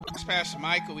is Pastor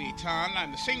Michael Eaton.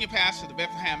 I'm the senior pastor of the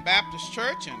Bethlehem Baptist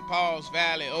Church in Pauls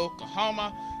Valley,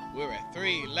 Oklahoma. We're at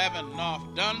 311 North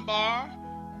Dunbar,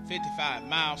 55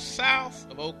 miles south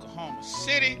of Oklahoma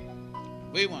City.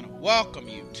 We want to welcome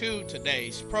you to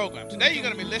today's program. Today you're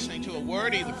going to be listening to a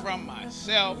word either from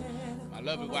myself, my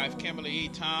lovely wife Kimberly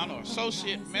Eaton, or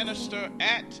associate minister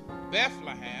at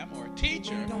Bethlehem, or a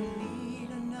teacher.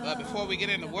 But before we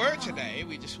get into the word today,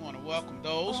 we just want to welcome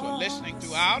those who are listening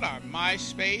throughout our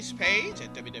MySpace page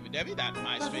at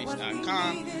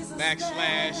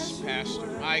www.myspace.com/Pastor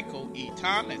Michael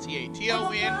Eaton. That's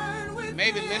E-A-T-O-N. You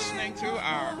may be listening through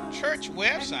our church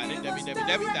website at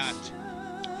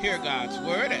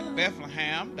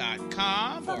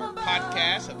www.heargodsword@bethlehem.com, or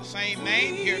podcast of the same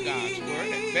name, Hear God's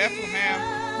Word at Bethlehem,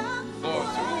 or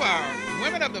through our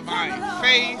Women of Divine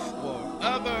Faith or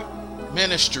other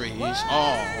ministries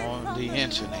all on the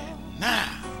internet. Now,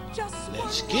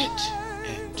 let's get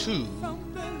into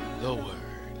the word.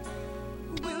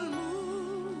 Amen.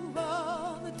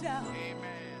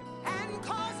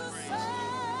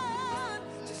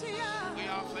 We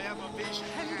are forever vision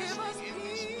casting in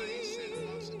this place,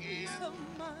 and once again,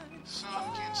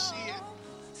 some can see it,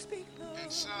 and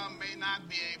some may not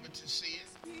be able to see it,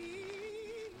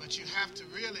 but you have to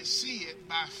really see it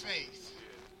by faith.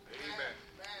 Amen.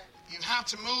 You have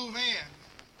to move in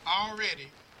already.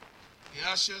 The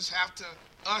ushers have to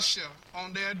usher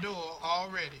on their door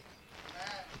already.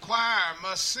 The choir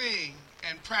must sing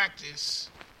and practice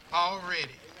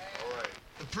already.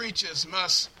 The preachers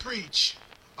must preach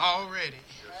already.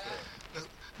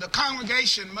 The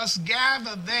congregation must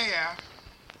gather there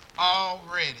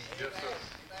already.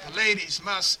 The ladies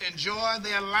must enjoy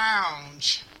their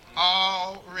lounge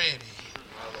already.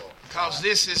 Because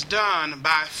this is done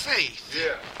by faith.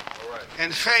 Yeah.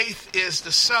 And faith is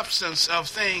the substance of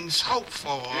things hoped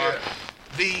for,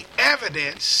 the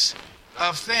evidence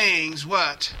of things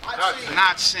what?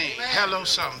 Not seen. Hello,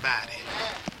 somebody.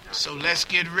 So let's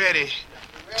get ready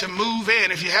to move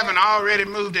in. If you haven't already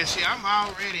moved in, see, I'm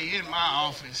already in my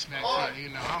office back there. You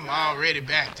know, I'm already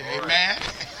back there. Amen.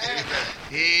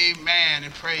 Amen.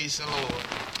 And praise the Lord.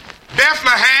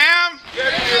 Bethlehem.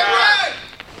 Yes.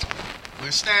 We're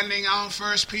standing on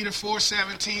 1 Peter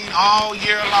 4:17 all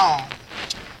year long.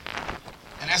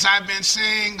 And as I've been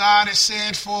saying, God has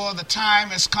said, for the time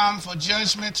has come for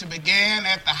judgment to begin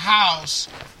at the house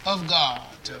of God.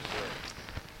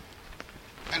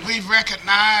 And we've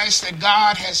recognized that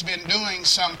God has been doing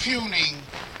some pruning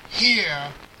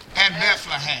here at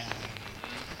Bethlehem.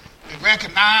 We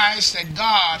recognize that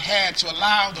God had to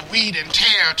allow the wheat and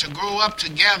tare to grow up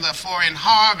together, for in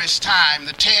harvest time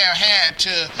the tare had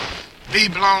to be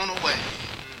blown away.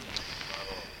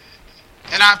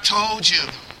 And I've told you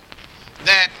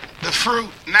that the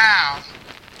fruit now,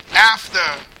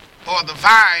 the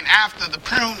vine after the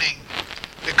pruning,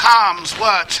 becomes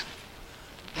what?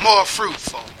 More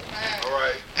fruitful. All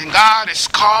right. And God is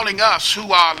calling us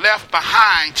who are left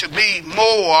behind to be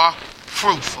more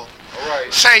fruitful. All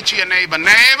right. Say to your neighbor,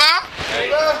 neighbor,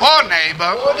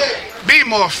 be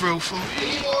more fruitful.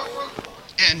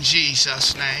 In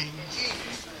Jesus' name.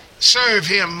 Serve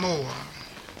him more.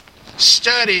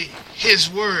 Study his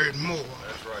word more.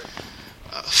 That's right.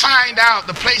 Find out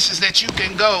the places that you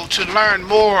can go to learn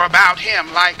more about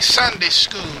him, like Sunday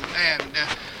school and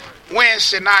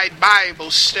Wednesday night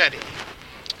Bible study.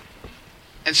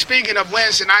 And speaking of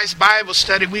Wednesday night's Bible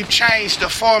study, we've changed the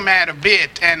format a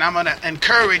bit, and I'm going to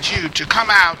encourage you to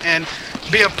come out and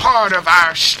be a part of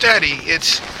our study.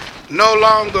 It's no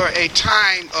longer a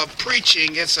time of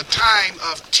preaching, it's a time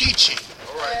of teaching.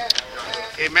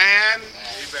 Amen.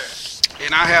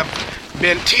 And I have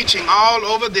been teaching all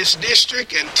over this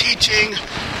district and teaching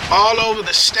all over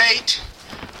the state.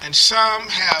 And some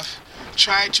have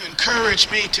tried to encourage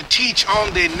me to teach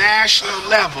on the national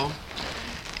level.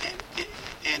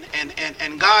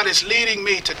 And God is leading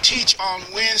me to teach on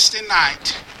Wednesday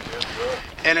night.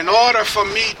 And in order for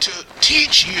me to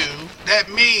teach you, that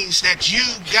means that you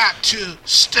got to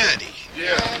study.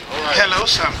 Yeah. All right. Hello,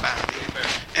 somebody. Amen.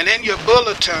 And in your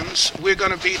bulletins, we're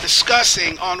going to be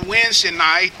discussing on Wednesday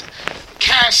night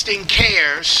casting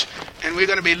cares, and we're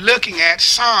going to be looking at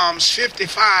Psalms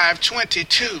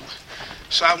 55:22.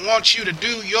 So I want you to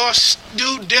do your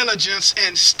due diligence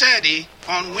and study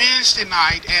on Wednesday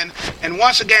night. And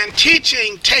once again,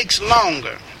 teaching takes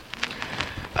longer.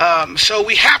 So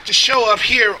we have to show up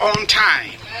here on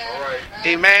time.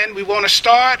 Amen. We want to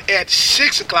start at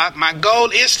 6 o'clock. My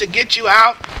goal is to get you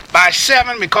out by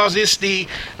 7 because it's the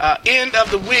end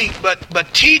of the week.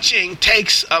 But teaching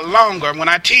takes longer. When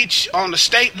I teach on the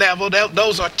state level,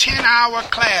 those are 10-hour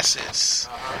classes.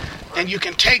 and you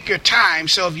can take your time.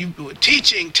 So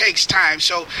teaching takes time.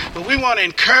 But we want to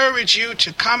encourage you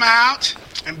to come out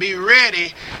and be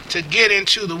ready to get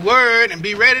into the Word and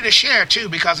be ready to share too,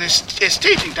 because it's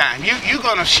teaching time. You're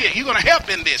gonna share. You're gonna help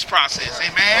in this process.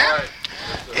 Amen.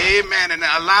 Amen. And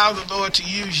allow the Lord to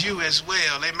use you as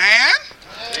well. Amen.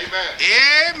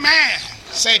 Amen.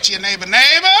 Say to your neighbor,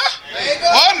 neighbor.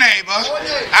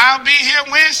 I'll be here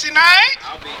Wednesday night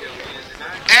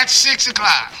at 6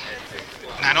 o'clock.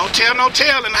 Now, don't tell no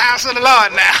tale in the house of the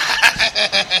Lord now.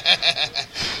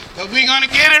 But we're going to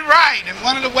get it right. And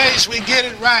one of the ways we get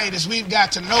it right is we've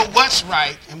got to know what's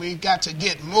right. And we've got to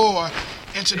get more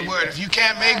into the Word. If you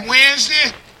can't make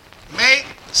Wednesday, make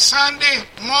Sunday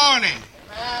morning.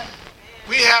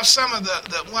 We have some of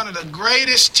one of the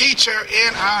greatest teacher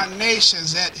in our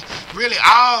nations, that really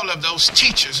all of those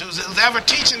teachers who's ever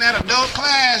teaching that adult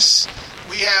class,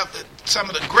 we have some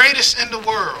of the greatest in the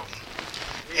world.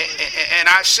 And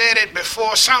I've said it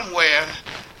before somewhere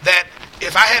that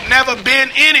if I had never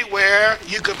been anywhere,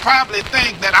 you could probably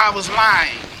think that I was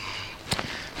lying.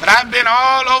 But I've been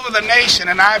all over the nation,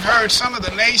 and I've heard some of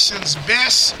the nation's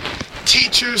best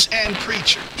teachers and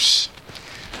preachers.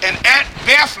 And at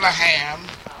Bethlehem,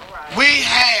 we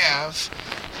have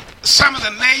some of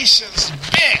the nation's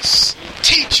best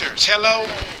teachers,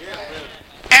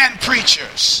 and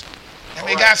preachers. And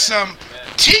we got some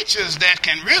teachers that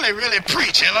can really, really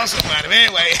preach. Hello, somebody. But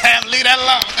anyway, leave that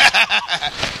alone.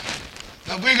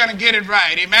 But we're going to get it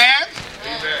right. Amen?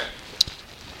 Amen.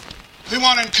 We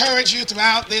want to encourage you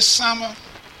throughout this summer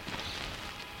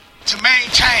to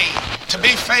maintain, to be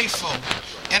faithful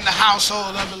in the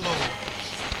household of the Lord.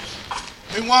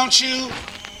 We want you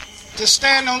to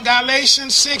stand on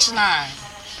Galatians 6:9.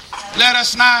 Let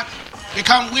us not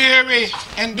become weary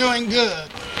in doing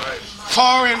good.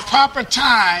 For in proper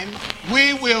time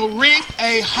we will reap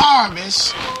a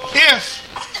harvest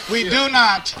if we do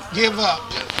not give up.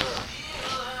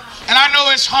 And I know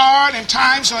it's hard and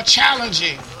times are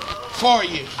challenging for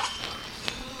you.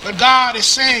 But God is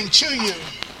saying to you,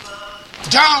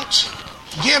 don't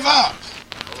give up.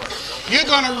 You're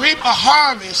going to reap a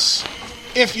harvest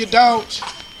if you don't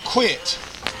quit.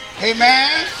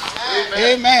 Amen?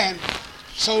 Amen.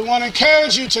 So we want to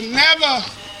encourage you to never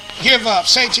give up.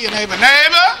 Say to your neighbor,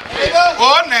 neighbor,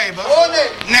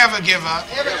 never give up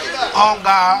on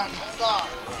God.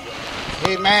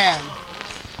 Amen.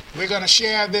 We're going to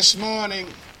share this morning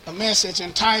a message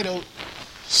entitled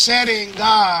Setting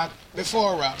God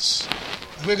Before Us.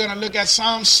 We're going to look at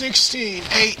Psalm 16,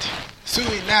 8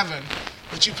 through 11.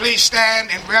 Would you please stand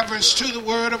in reverence to the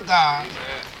Word of God?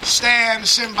 Stand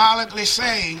symbolically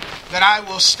saying that I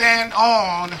will stand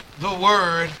on the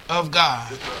Word of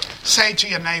God. Say to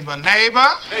your neighbor, neighbor,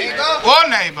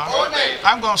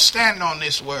 I'm going to stand on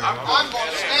this Word. I'm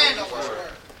going to stand on this Word.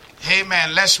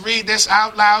 Amen. Let's read this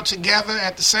out loud together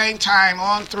at the same time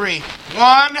on 3.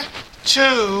 1,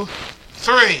 2,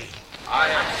 3. I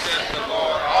have set the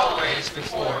Lord always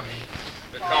before me,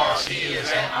 because he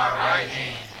is at my right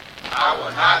hand. I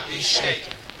will not be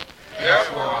shaken.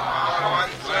 Therefore my heart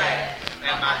is glad,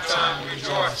 and my tongue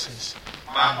rejoices.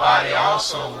 My body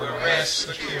also will rest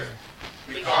secure,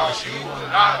 because you will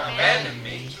not abandon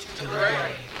me to the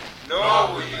grave,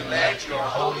 nor will you let your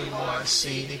Holy One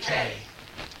see decay.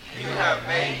 You have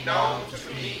made known to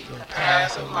me the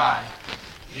path of life.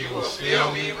 You will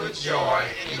fill me with joy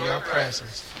in your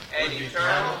presence, and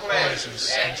eternal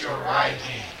pleasures at your right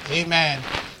hand. Amen.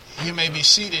 You may be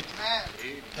seated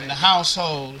in the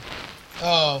household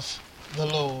of the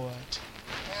Lord.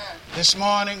 This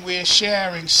morning we are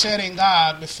sharing setting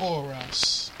God before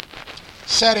us.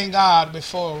 Setting God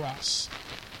before us.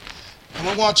 And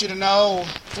we want you to know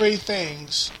 3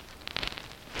 things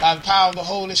by the power of the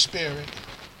Holy Spirit.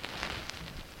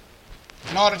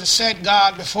 In order to set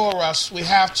God before us, we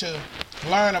have to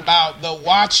learn about the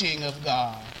watching of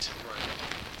God.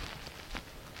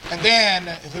 And then,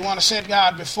 if we want to set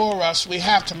God before us, we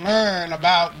have to learn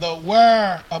about the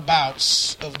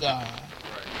whereabouts of God.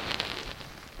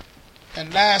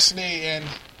 And lastly, and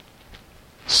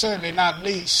certainly not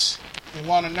least, we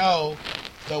want to know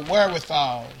the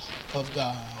wherewithal of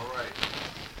God.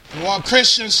 We want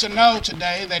Christians to know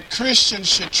today that Christians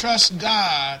should trust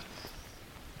God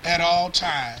at all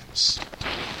times.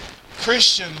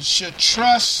 Christians should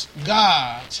trust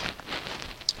God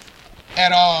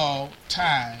at all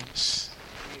times.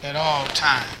 At all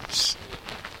times.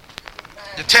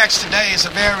 The text today is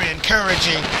a very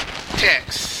encouraging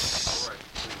text.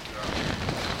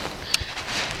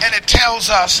 And it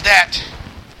tells us that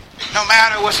no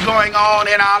matter what's going on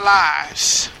in our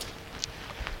lives,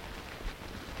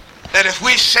 that if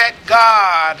we set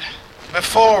God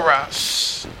before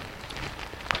us,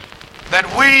 that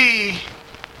we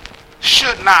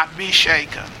should not be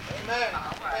shaken.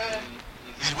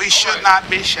 We should not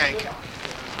be shaken.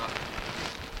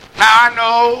 Now I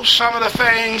know some of the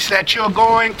things that you're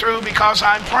going through because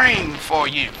I'm praying for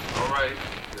you. All right.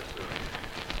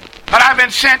 But I've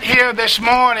been sent here this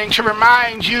morning to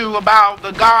remind you about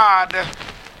the God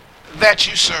that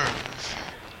you serve.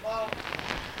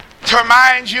 To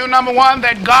remind you, number one,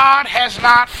 that God has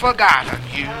not forgotten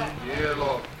you. Yeah,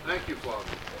 Lord. Thank you, Father.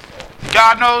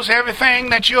 God knows everything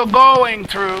that you're going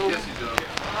through. Yes, He does.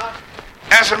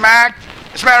 As a matter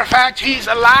of fact, He's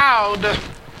allowed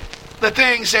the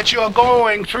things that you're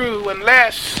going through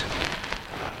unless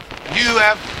you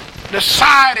have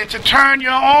decided to turn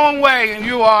your own way and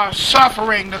you are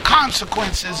suffering the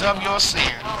consequences of your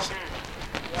sins.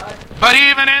 But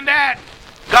even in that,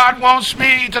 God wants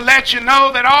me to let you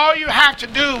know that all you have to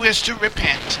do is to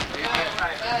repent.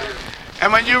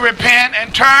 And when you repent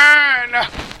and turn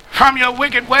from your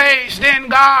wicked ways, then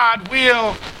God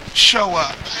will show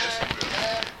up.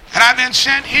 And I've been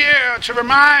sent here to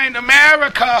remind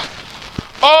America,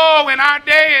 in our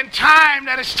day and time,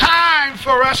 that it's time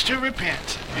for us to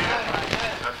repent.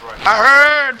 I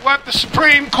heard what the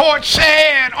Supreme Court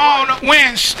said on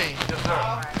Wednesday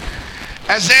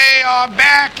as they are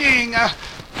backing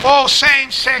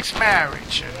same-sex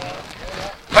marriage.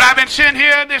 But I've been sitting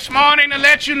here this morning to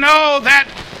let you know that,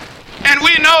 and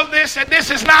we know this, that this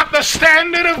is not the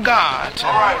standard of God.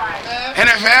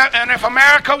 And if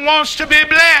America wants to be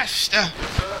blessed,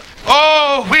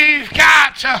 we've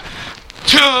got to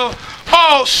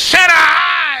set our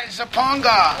eyes upon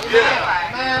God.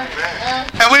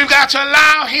 And we've got to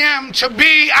allow Him to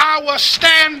be our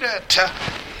standard.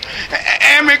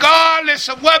 And regardless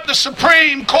of what the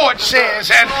Supreme Court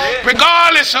says, and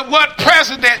regardless of what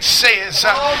president says,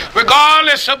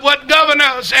 regardless of what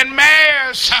governors and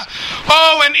mayors,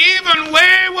 and even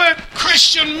wayward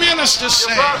Christian ministers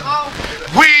say,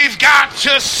 we've got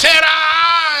to set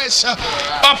our eyes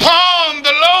upon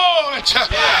the Lord,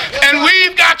 and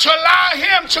we've got to allow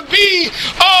Him to be,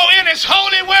 in His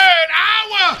holy word,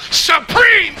 our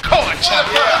Supreme Court.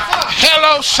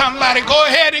 Hello, somebody. Go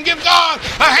ahead and give God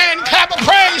a hand clap of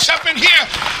praise up in here.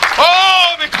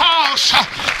 Because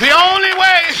the only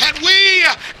way that we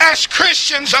as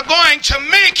Christians are going to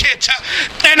make it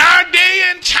in our day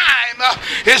and time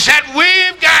is that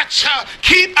we've got to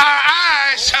keep our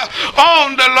eyes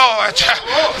on the Lord.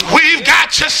 We've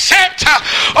got to set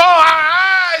our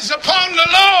eyes upon the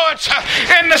Lord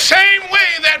in the same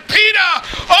way that Peter,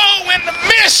 in the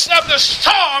midst of the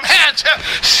storm, had to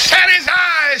set his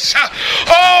eyes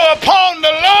upon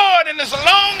the Lord. And as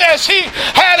long as he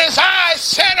had his eyes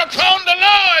set upon the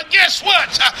Lord, guess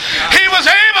what? He was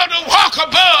able to walk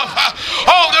above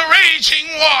the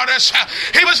raging waters.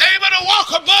 He was able to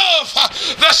walk above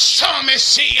the stormy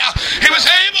sea. He was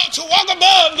able to walk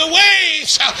above the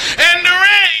waves and the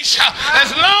rains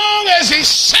as long as he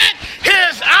set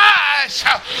his eyes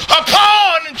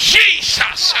upon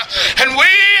Jesus. And we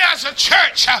as a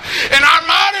church in our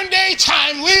modern day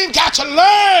time, we've got to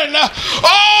learn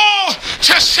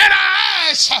to set our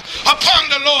eyes upon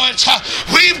the Lord.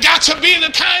 We've got to be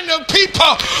the kind of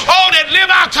people that live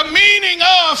out the meaning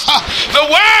of the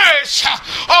words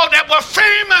that were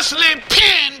famously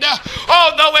penned,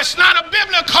 although it's not a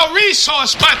biblical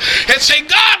resource, but it's a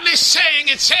godly saying.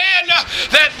 It said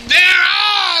that their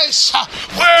eyes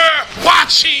were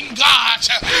watching God.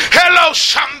 Hello,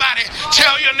 somebody.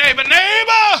 Tell your neighbor,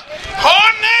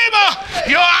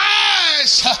 your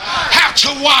eyes have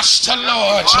to watch the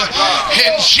Lord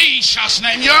in Jesus'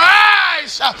 name. Your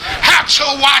eyes have to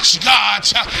watch God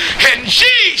in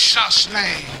Jesus'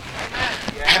 name.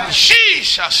 In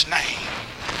Jesus' name.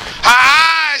 Our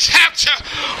eyes have to,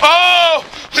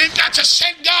 we've got to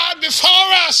set God before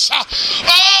us.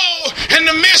 In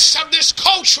the midst of this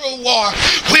cultural war,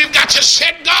 we've got to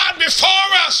set God before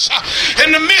us.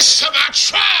 In the midst of our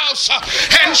trials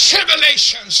and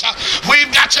tribulations,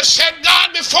 we've got to set God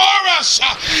before us.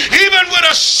 Even with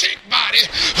a sick body,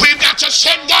 we've got to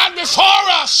set God before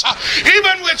us.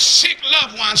 Even with sick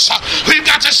loved ones, we've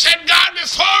got to set God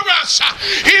before us.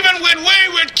 Even with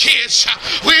wayward kids,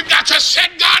 we've got to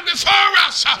set God before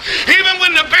us. Even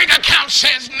when the bank account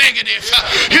says negative,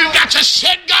 you've got to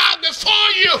set God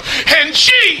before you in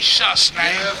Jesus'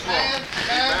 name.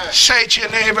 Say to your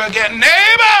neighbor again,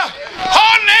 neighbor,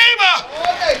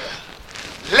 neighbor,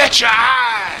 let your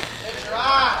eyes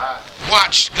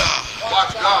watch God.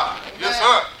 Watch God. Yes,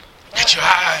 sir. Let your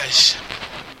eyes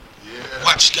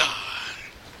watch God.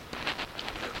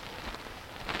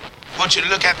 I want you to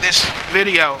look at this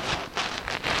video.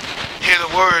 Hear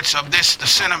the words of this, the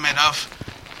sentiment of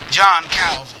John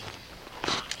Calvin.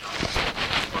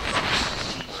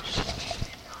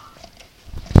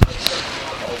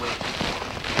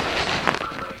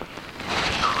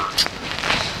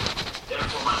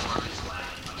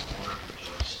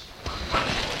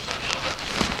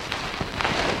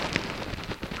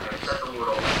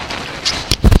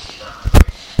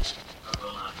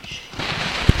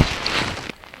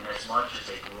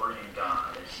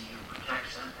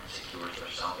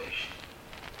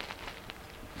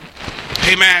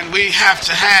 Amen. We have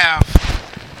to have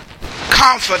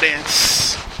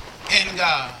confidence in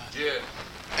God. Yeah.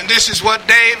 And this is what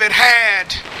David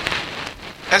had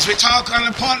as we talk on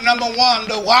the point number 1,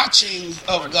 the watching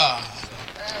of God.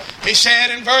 He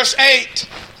said in verse 8,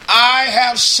 I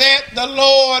have set the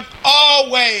Lord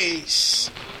always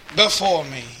before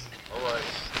me. All right.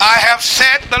 I have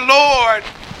set the Lord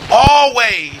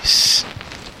always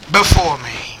before me.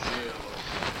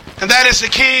 And that is the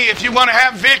key if you want to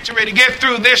have victory to get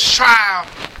through this trial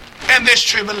and this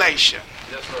tribulation.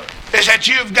 Yes, sir. Is that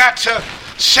you've got to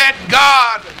set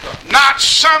God not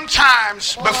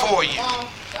sometimes before you. All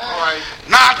right.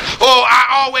 Not, oh,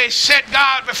 I always set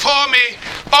God before me,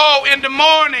 oh, in the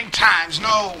morning times.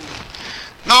 No.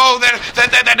 No,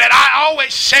 that I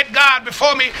always set God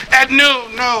before me at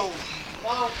noon. No.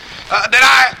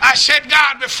 That I set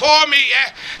God before me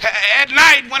at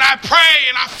night when I pray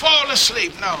and I fall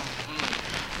asleep. No.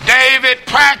 David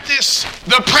practiced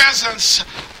the presence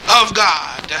of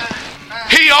God.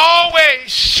 He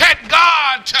always set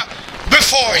God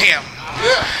before him.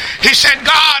 Yeah. He said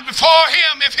God before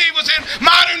him. If he was in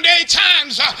modern day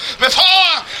times,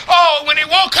 when he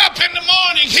woke up in the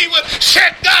morning, he would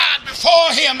set God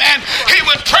before him and he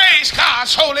would praise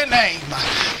God's holy name.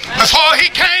 Before he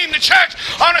came to church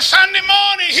on a Sunday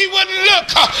morning, he wouldn't look,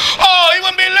 he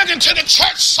wouldn't be looking to the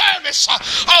church service,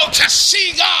 to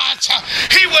see God.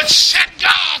 He would set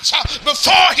God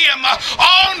before him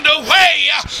on the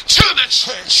way to the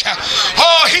church.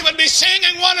 He would be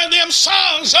singing one of them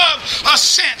songs of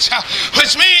ascent,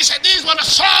 which means that these were the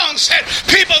songs that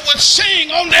people would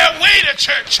sing on their way to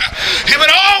church. He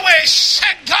would always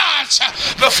set God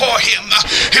before him.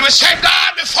 He would set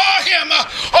God before him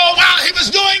while he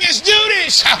was doing his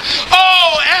duties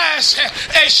as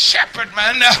a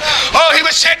shepherdman. He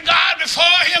would set God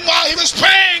before him while he was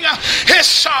praying his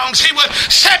songs. He would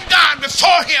set God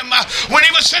before him when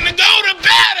he was going to go to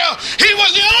battle. He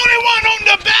was the only one on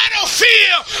the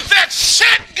battlefield that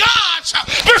set God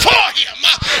before him.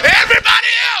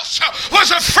 Everybody else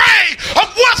was afraid of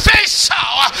what they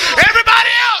saw.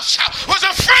 Everybody else was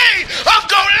afraid of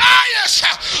Goliath.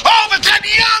 But that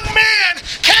young man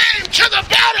came to the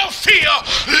battlefield,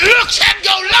 looked at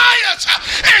Goliath,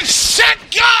 and set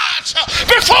God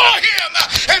before him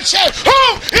and said, who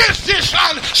is this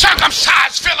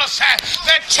uncircumcised Philistine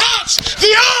that taunts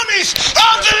the armies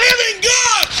of the living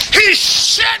God? He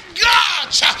set God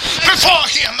before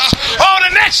him.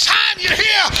 The next time you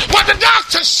hear what the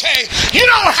doctors say, you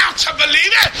don't have to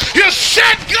believe it. You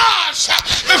set God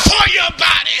before your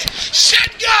body.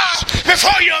 Set God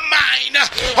before your mind.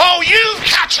 You've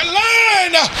got to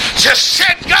learn to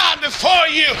set God before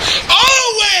you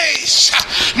always,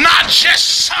 not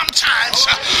just sometimes.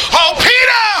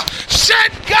 Peter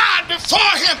set God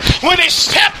before him when he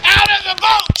stepped out of the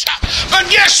boat. But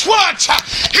guess what?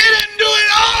 He didn't do it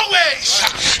always.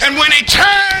 And when he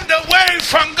turned away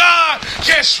from God,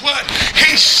 guess what?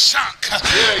 He sunk.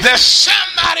 There's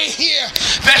somebody here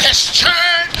that has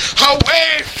turned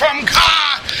away from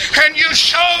God, and you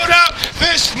showed up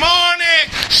this morning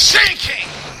sinking.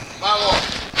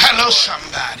 Hello,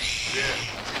 somebody.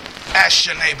 Ask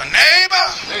your neighbor, neighbor,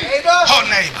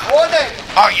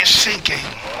 are you sinking?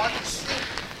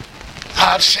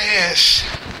 God says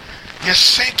you're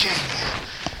sinking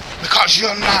because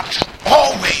you're not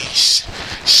always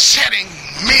setting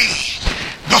me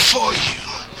before you.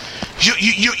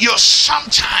 You're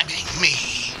sometiming me.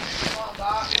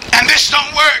 And this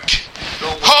don't work.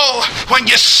 When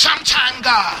you sometime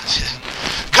God.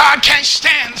 God can't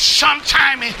stand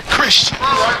sometiming Christians.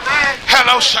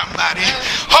 Hello, somebody.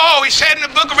 He said in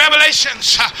the book of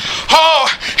Revelations,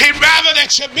 he'd rather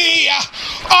that you be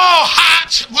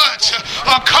hot,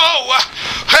 or cold.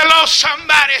 Hello,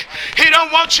 somebody. He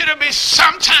don't want you to be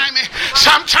sometiming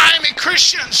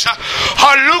Christians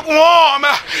or lukewarm,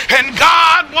 and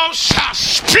God wants to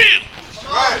spew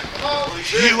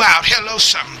you out. Hello,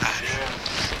 somebody.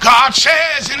 God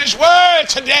says in his word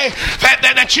today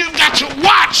that you've got to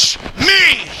watch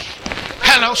me.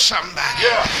 Hello, somebody.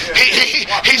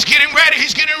 He's getting ready.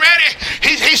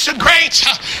 He's a great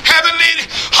heavenly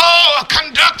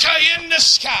conductor in the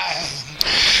sky.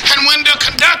 And when the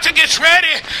conductor gets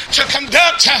ready to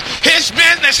conduct his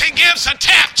business, he gives a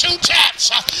tap, 2 taps,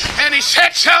 and he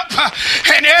sets up,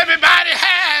 and everybody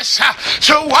has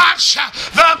to watch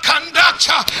the conductor.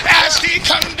 conduct as he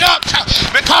conducts,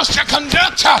 because the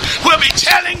conductor will be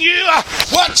telling you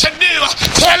what to do,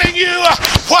 telling you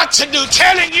what to do,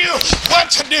 telling you what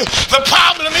to do. The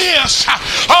problem is,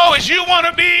 is you want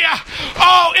to be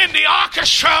in the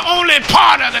orchestra only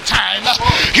part of the time.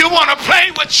 You want to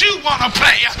play what you want to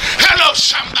play. Hello,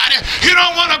 somebody. You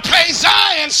don't want to play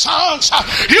Zion songs.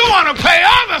 You want to play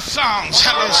other songs.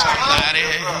 Hello, somebody.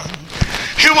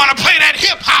 You want to play that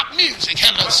hip-hop music.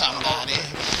 Hello, somebody.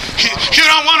 You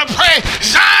don't want to pray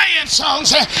Zion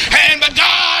songs. But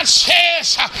God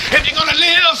says, if you're going to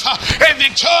live a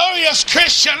victorious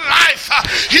Christian life,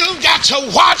 you've got to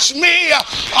watch me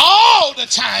all the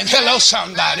time. Hello,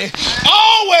 somebody.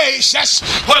 Always. That's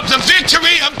what the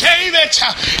victory of David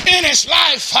in his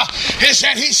life is,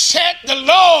 that he set the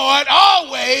Lord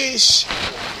always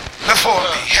before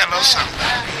me. Hello,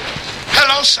 somebody.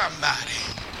 Hello, somebody.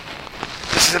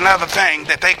 This is another thing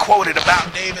that they quoted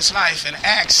about David's life in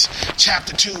Acts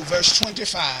chapter 2, verse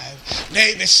 25.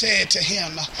 David said to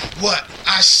him, what?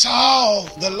 I saw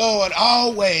the Lord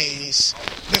always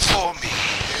before me.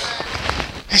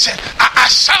 He said, I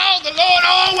saw the Lord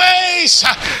always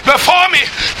before me.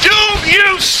 Do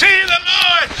you see the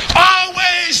Lord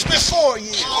always before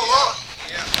you?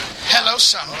 Hello,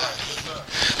 somebody.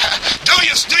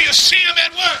 Do you see him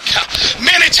at work?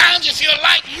 Many times, if you're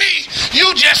like me,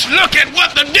 you just look at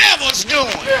what the devil's doing.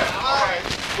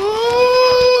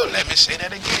 Ooh, let me say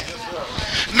that again.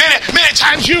 Many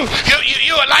times you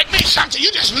are like me. Sometimes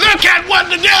you just look at what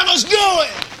the devil's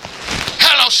doing.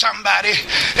 Hello, somebody.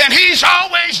 And he's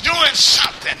always doing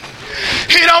something.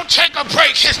 He don't take a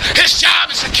break. His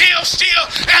job is to kill, steal,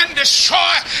 and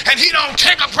destroy. And he don't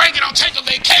take a break. He don't take a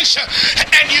vacation.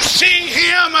 And you see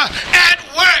him at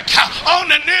work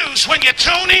on the news. When you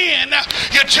tune in,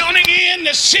 you're tuning in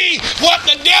to see what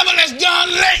the devil has done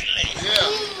lately.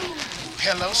 Yeah.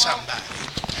 Hello, somebody.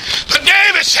 But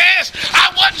David says,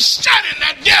 I wasn't studying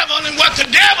that devil and what the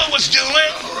devil was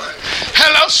doing.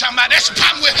 Hello, somebody. That's the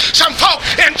problem with some folk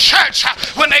in church.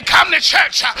 When they come to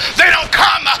church, they don't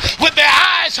come with their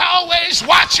eyes always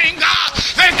watching God.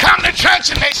 They come to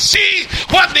church and they see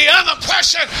what the other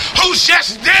person who's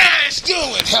just there is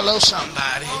doing. Hello,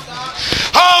 somebody.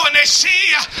 And they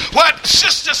see what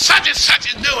sister such and such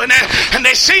is doing. And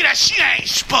they see that she ain't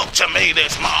spoke to me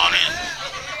this morning.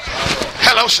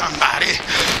 Hello, somebody.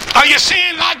 Are you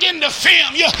seeing, like in the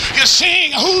film, you're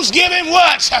seeing who's giving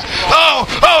what?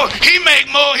 He make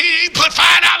more. He put $5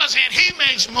 in. He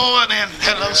makes more than.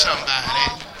 Hello,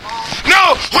 somebody.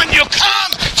 No, when you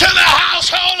come to the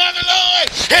household of the Lord,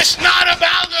 it's not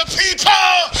about the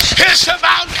people. It's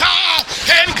about God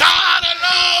and God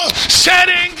alone,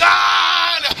 setting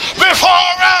God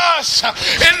before us.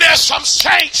 And there's some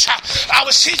saints. I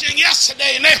was teaching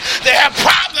yesterday, and they have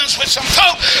problems with some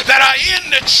folk that are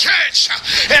in the church,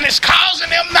 and it's causing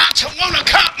them not to want to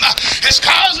come. It's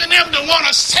causing them to want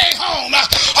to stay home.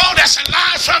 That's a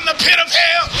lie from the pit of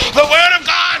hell. The word of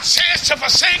God says to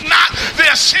forsake not the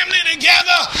assembly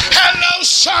together. Hello,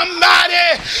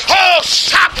 somebody.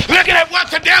 Stop looking at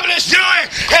what the devil is doing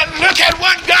and look at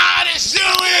what God is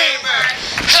doing.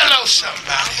 Hello,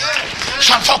 somebody.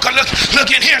 Some folk are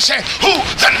looking here and say,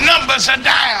 the numbers are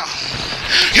down.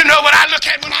 You know what I look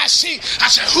at when I see? I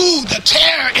say, the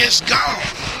terror is gone.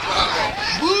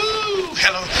 Woo.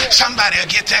 Hello, somebody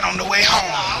will get that on the way home.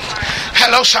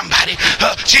 Hello, somebody.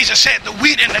 Jesus said the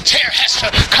wheat and the tare has to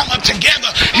come up together.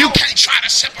 You can't try to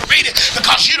separate it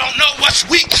because you don't know what's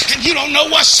wheat and you don't know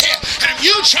what's tare. And if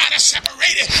you try to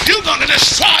separate it, you're going to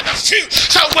destroy the fruit.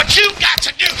 So what you got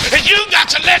to do is you got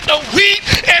to let the wheat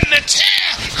and the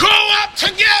tare grow up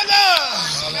together.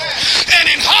 And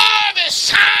in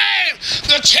harvest time,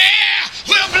 the tare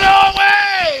will blow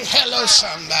away. Hello,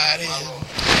 somebody.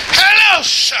 Hello,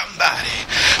 somebody.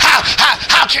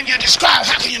 How can you describe,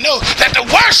 how can you know that the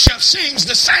worship seems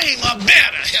the same or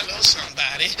better? Hello,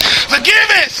 somebody. The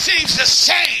giving seems the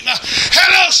same.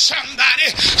 Hello,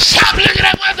 somebody. Stop looking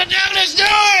at what the devil is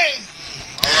doing.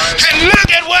 And look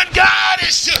at what God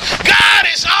is doing. God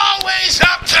is always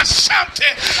up to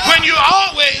something when you're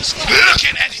always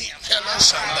looking at him. Hello,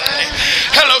 somebody.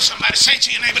 Hello, somebody. Say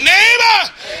to your neighbor,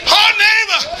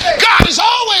 neighbor, God is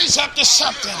always up to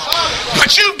something.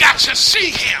 But you've got to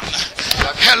see him.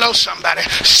 Hello, somebody.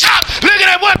 Stop looking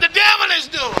at what the devil is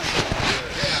doing.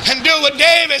 And do what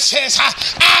David says.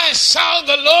 I saw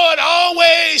the Lord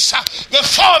always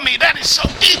before me. That is so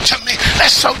deep to me.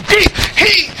 That's so deep.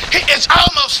 It's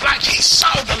almost like he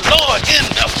saw the Lord in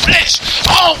the flesh,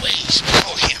 always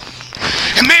before him.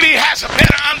 And maybe he has a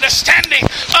better understanding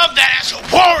of that as a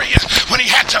warrior when he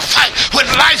had to fight, when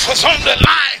life was on the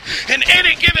line. In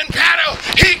any given battle,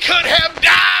 he could have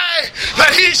died.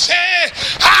 But he said,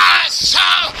 I saw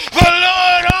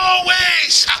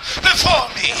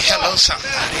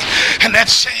that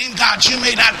same God. You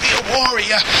may not be a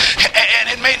warrior, and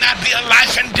it may not be a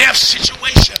life and death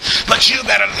situation, but you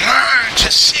better learn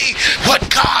to see what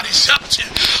God is up to.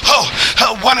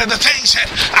 One of the things that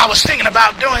I was thinking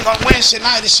about doing on Wednesday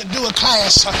night is to do a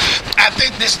class. I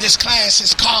think this class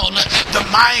is called The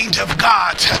Mind of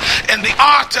God. And the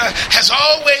author has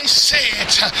always said,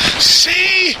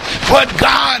 see what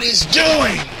God is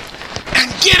doing and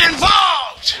get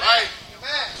involved. Right.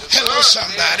 Hello,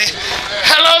 somebody.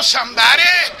 Hello, somebody.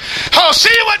 Oh,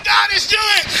 see what God is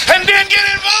doing and then get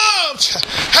involved.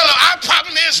 Hello, our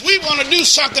problem is we want to do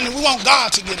something and we want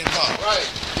God to get involved. Right.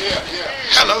 Yeah.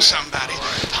 Hello, somebody.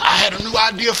 I had a new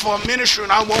idea for a ministry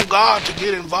and I want God to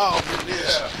get involved in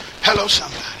this. Yeah. Hello,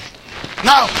 somebody.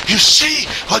 Now, you see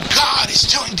what God is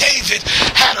doing. David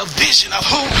had a vision of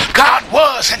who God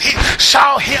was and he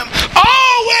saw him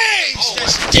always.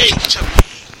 That's deep to me.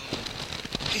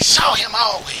 He saw him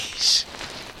always.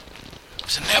 There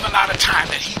was never not a time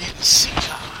that he didn't see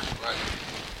God. Right.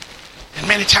 And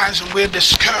many times when we're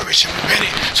discouraged and we're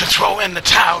ready to throw in the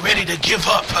towel, ready to give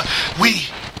up, we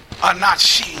are not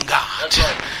seeing God. That's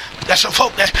right. There's some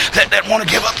folk that want to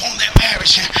give up on their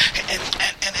marriage and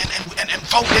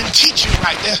folk didn't teach you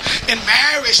right there. In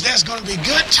marriage, there's going to be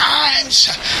good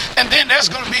times and then there's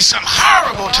going to be some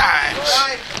horrible times.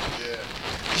 Right.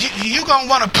 You're going to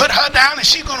want to put her down and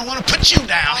she's going to want to put you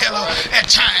down, hello, at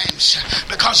times,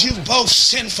 because you both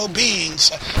sinful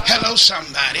beings. Hello,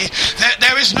 somebody.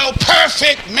 There is no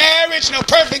perfect marriage, no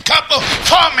perfect couple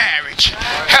for marriage.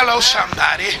 Hello,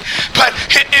 somebody. But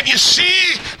if you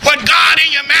see what God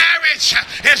in your marriage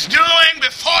is doing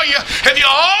before you, if you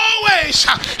always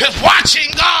is watching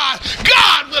God,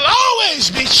 God will always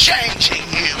be changing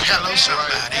you. Hello,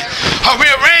 somebody. Or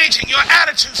rearranging your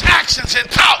attitudes, actions,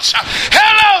 and thoughts.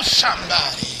 Hello,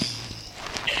 somebody.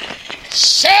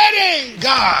 Setting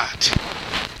God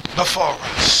before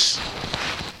us.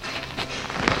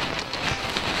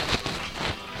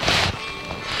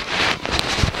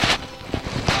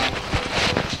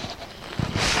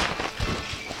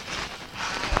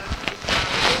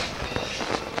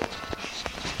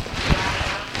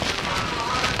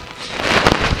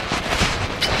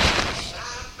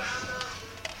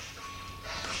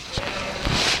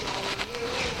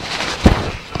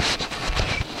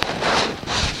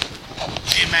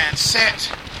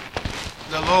 Set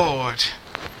the Lord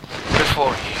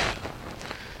before you.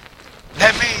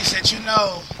 That means that you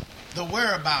know the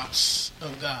whereabouts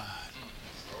of God.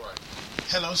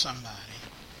 Hello, somebody.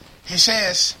 He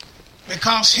says,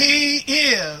 because he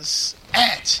is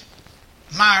at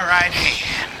my right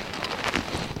hand.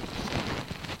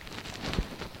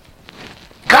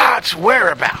 God's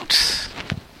whereabouts.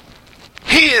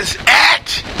 He is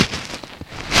at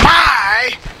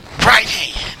my right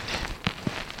hand.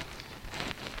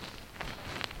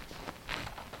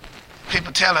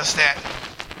 People tell us that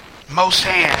most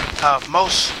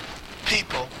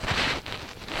people,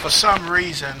 for some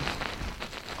reason,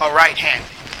 are right-handed.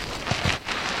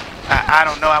 I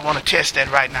don't know. I want to test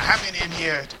that right now. How many in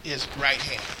here is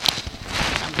right-handed?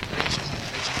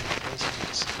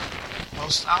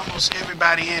 Almost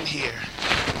everybody in here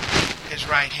is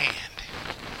right-handed.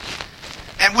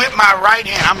 And with my right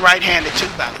hand, I'm right-handed too,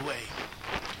 by the way.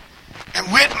 And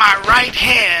with my right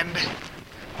hand,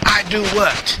 I do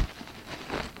what?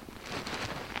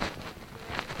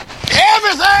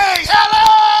 Everything.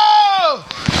 Hello.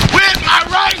 With my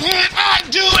right hand, I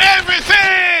do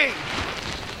everything.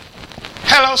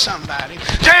 Hello, somebody.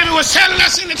 David was telling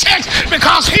us in the text,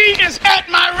 because he is at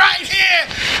my right hand.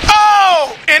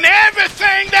 Oh, in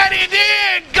everything that he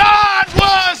did, God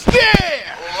was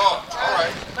there. Oh, all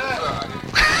right.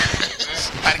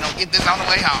 Somebody gonna get this on the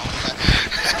way home.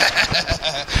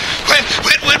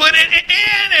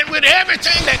 with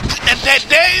everything that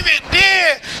David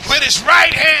did with his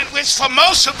right hand, which for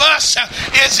most of us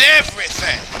is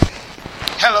everything.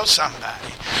 Hello,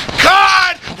 somebody.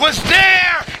 God was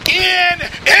there in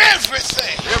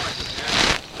everything.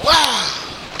 Wow,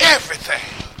 everything.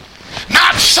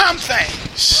 Not some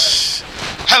things.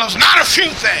 Hello, not a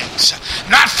few things.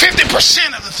 Not 50%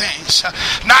 of the things.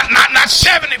 Not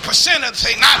 70% of the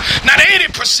thing. Not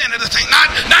 80% of the thing.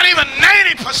 Not even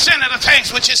 90% of the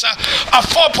things, which is a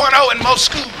 4.0 in most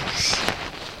schools.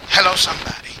 Hello,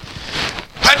 somebody.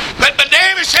 But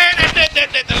David said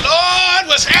that the Lord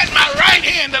was at my right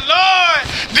hand. The Lord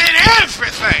did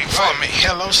everything for me.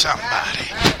 Hello,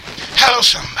 somebody. Hello,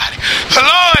 somebody. The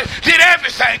Lord did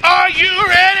everything. Are you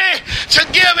ready to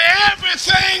give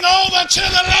everything over to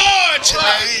the Lord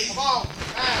today?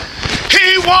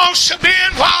 He wants to be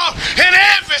involved in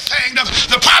everything.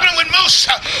 The problem with most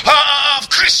of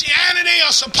Christianity, or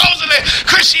supposedly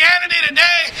Christianity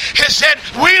today, is that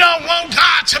we don't want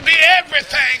God to be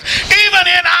everything. Even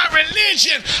in our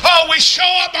religion, we show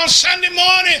up on Sunday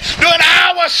morning doing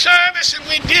our service, and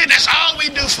that's all we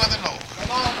do for the Lord.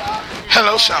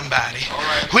 Hello, somebody.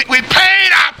 We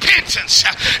paid our pittance,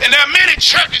 and there are many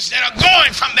churches that are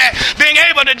going from that, being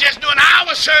able to just do an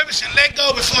hour service and let go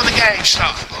before the game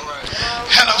starts.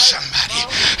 Hello, somebody.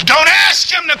 Don't ask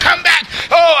them to come back,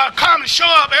 come and show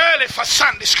up early for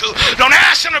Sunday school. Don't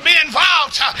ask them to be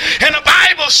involved in a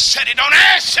Bible study. Don't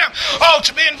ask them,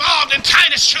 to be involved in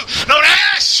Titus 2. Don't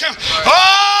ask them,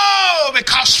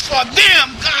 because for them,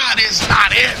 God is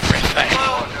not everything.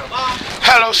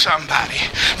 Hello, somebody.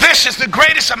 This is the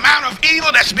greatest amount of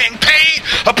evil that's being paid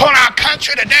upon our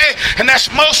country today, and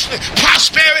that's mostly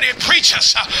prosperity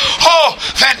preachers.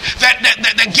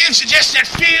 That gives you just that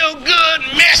feel-good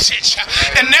message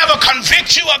and never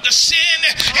convict you of the sin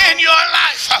in your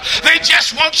life. They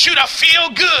just want you to feel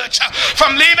good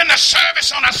from leaving the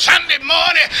service on a Sunday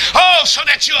morning, so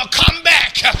that you'll come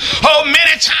back.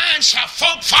 Many times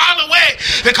folk fall away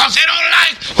because they don't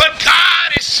like what God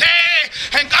is saying,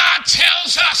 and God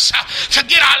tells us to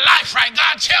get our life right.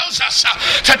 God tells us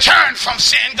to turn from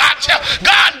sin.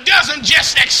 God doesn't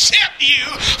just accept you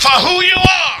for who you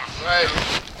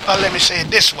are. Let me say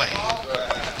it this way.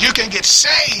 You can get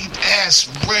saved as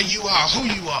where you are, who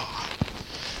you are.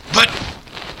 But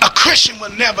a Christian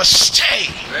will never stay.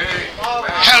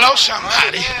 Hello,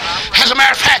 somebody. As a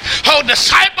matter of fact,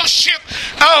 discipleship,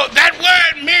 that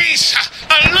word means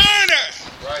a learner.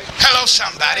 Hello,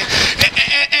 somebody.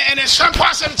 And in some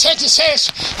parts of the text it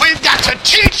says we've got to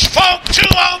teach folk to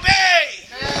obey.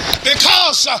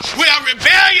 Because we are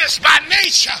rebellious by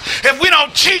nature. If we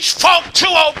don't teach folk to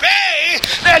obey,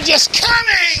 they're just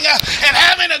coming and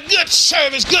having a good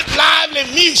service, good lively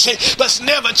music, but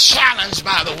never challenged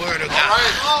by the word of God.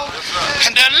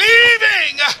 And they're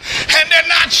leaving, and they're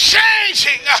not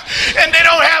changing, and they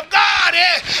don't have God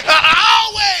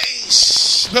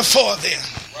always before them.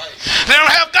 They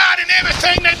don't have God in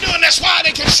everything they do, and that's why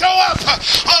they can show up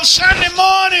on Sunday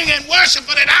morning and worship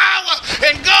for an hour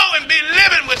and go and be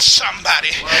living with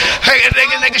somebody.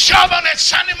 They can show up on that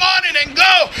Sunday morning and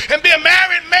go and be a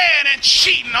married man and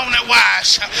cheating on their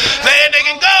wives. They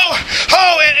can go,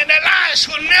 and their lives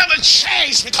will never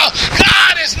change because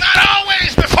God is not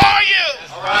always before you.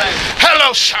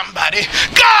 Hello, somebody.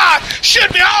 God should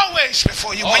be always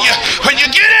before you. When you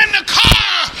get in the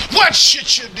car, what should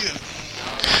you do?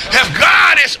 If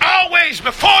God is always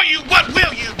before you, what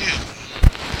will you do?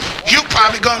 You're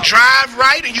probably going to drive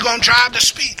right, and you're going to drive the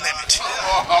speed limit.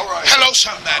 Hello,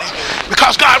 somebody.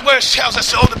 Because God's word tells us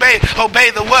to obey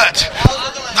the what?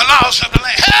 The laws of the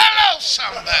land. Hello,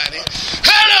 somebody.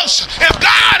 Hello. If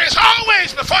God is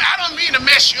always before you, I don't mean to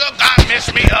mess you up. God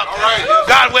messed me up.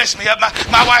 God messed me up.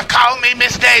 My wife called me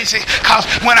Miss Daisy because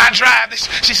when I drive,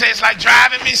 she says it's like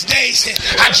driving Miss Daisy.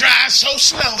 I drive so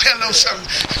slow. Hello, somebody.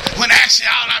 When actually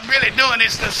all I'm really doing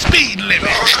is the speed limit.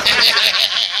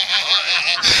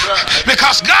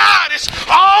 Because God is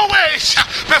always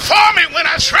before me when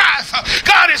I drive.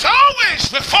 God is always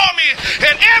before me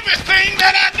in everything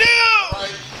that I do.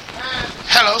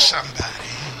 Hello, somebody.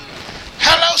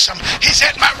 Hello, somebody. He's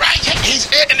at my right hand. He's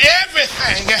in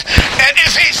everything. And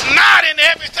if he's not in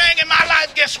everything in my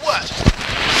life, guess what?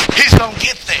 He's going to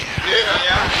get there.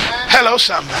 Hello,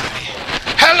 somebody.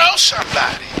 Hello,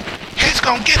 somebody. He's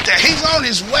going to get there. He's on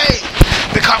his way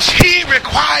because he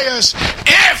requires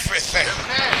everything.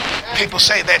 People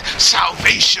say that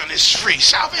salvation is free.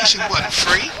 Salvation wasn't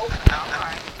free.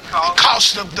 It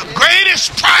cost the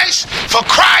greatest price for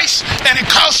Christ, and it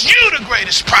cost you the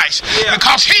greatest price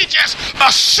because he just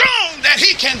assumed that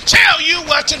he can tell you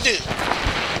what to do.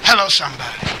 Hello,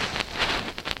 somebody.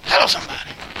 Hello,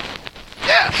 somebody.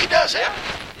 Yeah, he does it.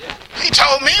 He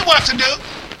told me what to do.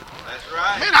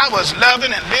 Man, I was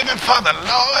loving and living for the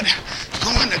Lord,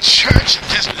 going to church and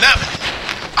just loving it.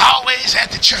 Always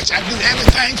at the church. I do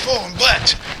everything for him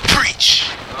but preach.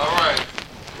 All right.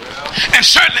 Well. And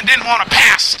certainly didn't want a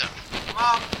pastor.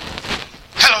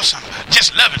 Hello, somebody.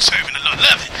 Just loving serving the Lord.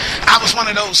 Love it. I was one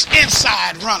of those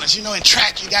inside runners. You know, in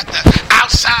track, you got the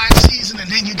outside season and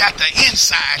then you got the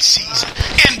inside season,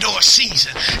 indoor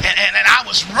season. And I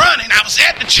was running. I was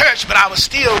at the church, but I was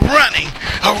still running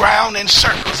around in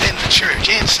circles in the church,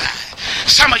 inside.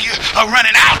 Some of you are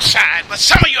running outside, but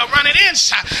some of you are running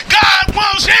inside. God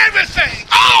wants everything,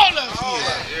 all of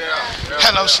you.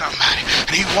 Hello, somebody.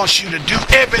 And he wants you to do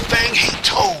everything he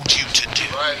told you to do.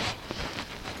 Right.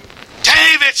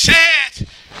 David said,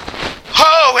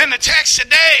 in the text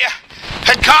today,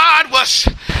 that God was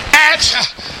at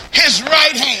his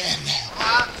right hand.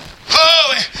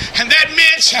 And that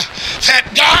meant that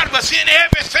God was in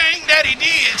everything that he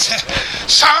did.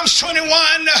 Psalms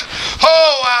 121:5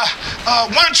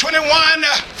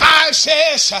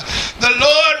 says, the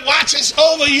Lord watches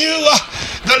over you.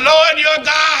 The Lord your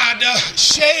God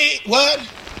shade what?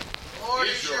 Lord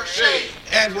is your shade.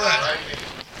 At what?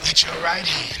 At your right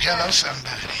hand. Hello,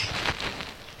 somebody.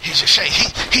 He's your shade.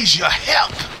 He's your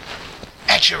help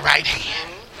at your right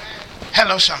hand.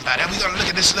 Hello, somebody. We're going to look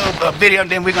at this little video,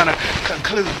 and then we're going to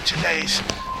conclude today's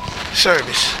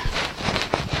service.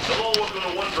 The Lord was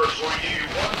going to one verse for you.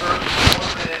 One verse,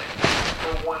 1 minute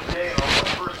for one day. Or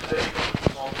one verse today comes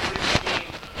from Psalm 16,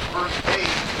 verse 8. It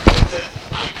says,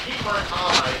 I keep my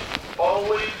eyes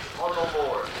always on the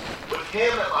Lord. With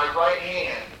him at my right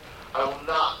hand, I will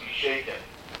not be shaken.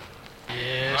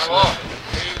 Yes. Lord.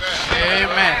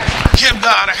 Amen. Give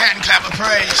God a hand clap of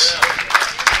praise.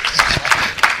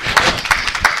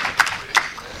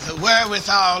 The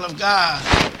wherewithal of God.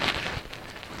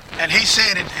 And he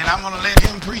said it, and I'm going to let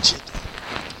him preach it.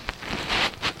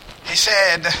 He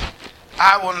said,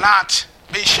 I will not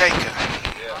be shaken.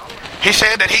 He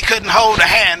said that he couldn't hold the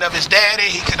hand of his daddy.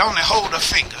 He could only hold a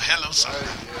finger. Hello, somebody.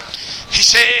 He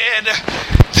said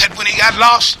that when he got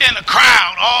lost in the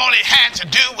crowd, all he had to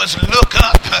do was look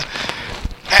up.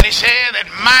 And he said that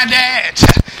my dad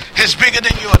is bigger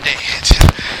than your dad.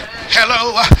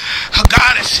 Hello,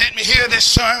 God has sent me here this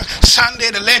Sunday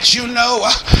to let you know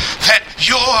that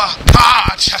your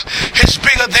God is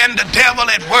bigger than the devil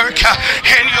at work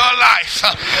in your life.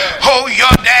 Oh,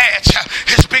 your dad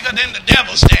is bigger than the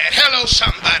devil's dad. Hello,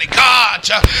 somebody. God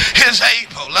is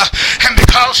able. And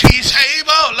because he's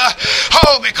able,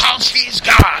 because he's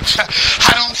God,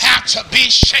 I don't have to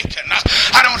be shaken.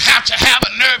 I don't have to have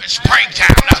a nervous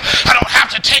breakdown. I don't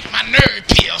have to take my nerve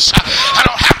pills. I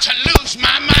don't have to lose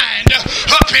my mind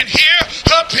up in here.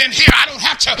 I don't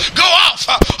have to go off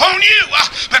on you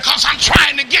because I'm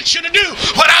trying to get you to do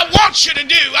what I want you to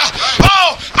do.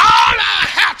 All I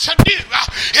have to do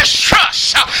is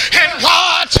trust in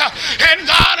God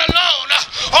alone.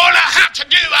 All I have to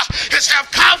do is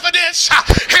have confidence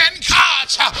in God.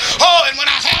 And when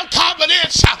I have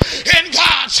confidence in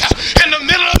God, in the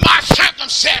middle of my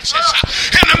circumstances,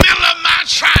 in the middle of my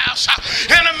trials,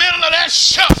 in the middle of that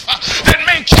stuff that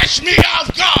may catch me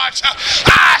off guard,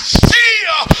 I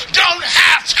still don't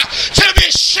have to be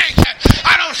shaken.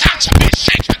 I don't have to be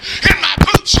shaken in my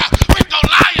boots when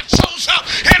Goliath shows up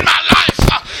in my life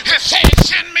and says,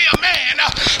 send me a man.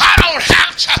 I don't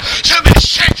have to be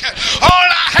shaken. All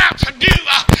I have to do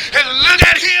is look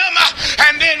at him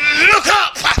and then look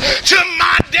up to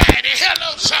my daddy.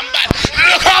 Hello, somebody.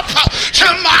 Look up to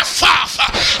my father.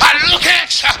 I look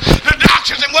at the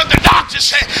doctors and what the doctors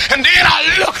say, and then I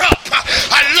look up at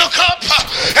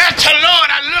the Lord.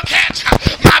 I look at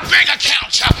my bank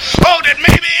account. That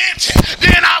may be empty.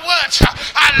 Then I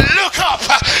look up.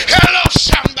 Hello,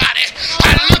 somebody.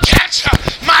 I look at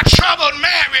my troubled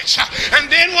marriage, and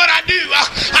then what I do,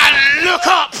 I look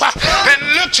up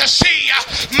and look to see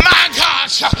my God.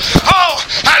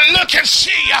 I look and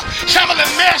see some of the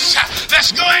mess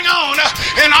that's going on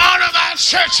in all of our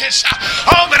churches.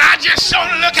 But I just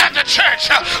don't look at the church.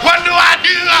 What do? I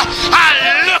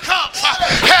look up.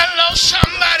 Hello,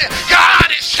 somebody.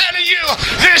 God is telling you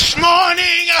this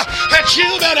morning that you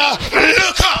better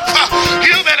look up.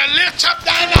 You better lift up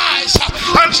thine eyes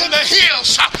unto the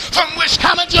hills from which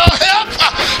cometh your help.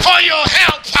 For your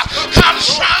help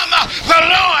comes from the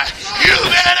Lord. You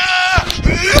better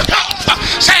look up.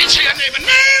 Say to your neighbor,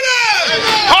 neighbor,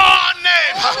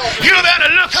 you better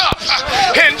look up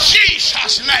in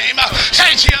Jesus' name.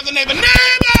 Say to your other neighbor, neighbor,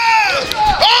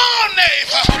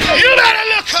 you better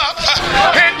look up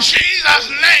in Jesus'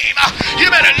 name. You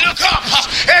better look up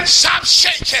and stop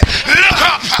shaking. Look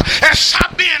up and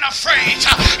stop being afraid.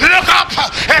 Look up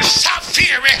and stop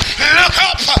fearing. Look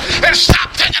up and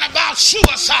stop thinking about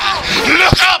suicide.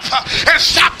 Look up and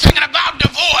stop thinking about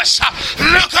divorce.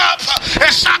 Look up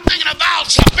and stop thinking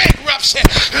about bankruptcy.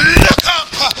 Look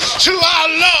up to our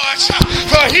Lord,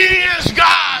 for he is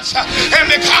God. And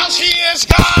because he is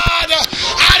God,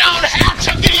 I don't have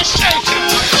to be shaken.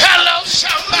 Hello,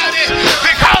 somebody.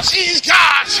 Because he's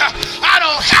God, I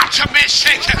don't have to be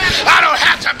shaken. I don't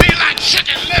have to be like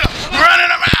Chicken Little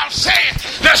running around saying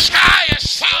the sky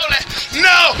is falling.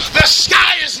 No, the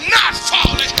sky is not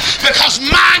falling because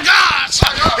my God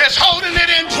is holding it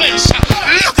in place.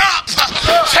 Look up.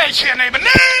 Say to your neighbor, neighbor,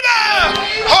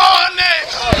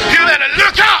 you better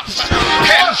look up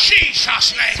in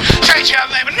Jesus' name. Say to your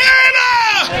neighbor, neighbor,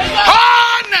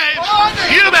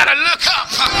 you better look up.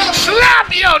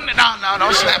 Slap your no,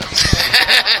 don't slap him.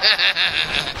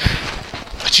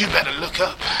 But you better look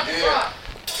up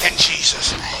in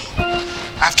Jesus' name.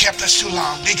 I've kept us too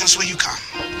long. Deacons, will you come?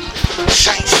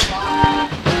 Saints,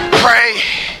 pray.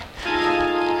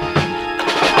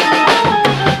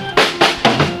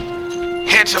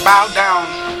 Heads are bowed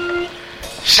down.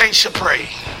 Saints are praying.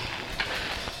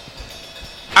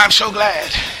 I'm so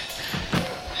glad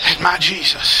that my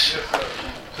Jesus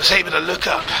was able to look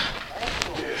up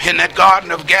in that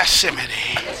Garden of Gethsemane.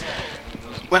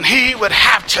 When he would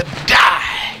have to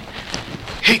die,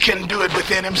 he can do it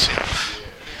within himself.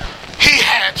 He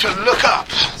had to look up.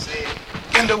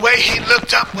 And the way he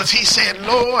looked up was he said,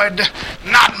 Lord,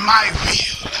 not my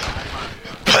will,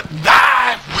 but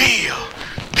thy will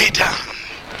be done.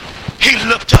 He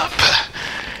looked up.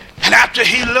 And after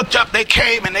he looked up, they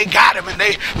came and they got him and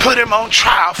they put him on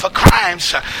trial for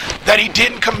crimes that he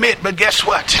didn't commit. But guess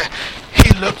what?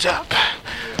 He looked up.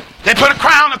 They put a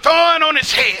crown of thorn on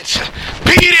his head,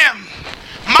 beat him,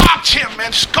 mocked him,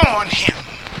 and scorned him.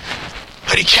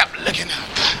 But he kept looking up.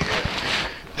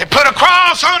 They put a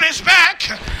cross on his back,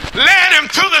 led him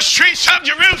through the streets of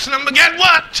Jerusalem. But guess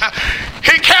what?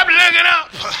 He kept looking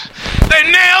up. They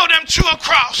nailed him to a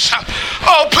cross.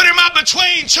 Oh, put him up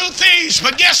between two thieves.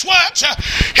 But guess what?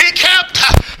 He kept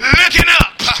looking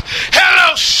up.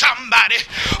 Hello, somebody.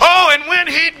 Oh, and when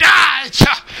he died,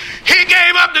 he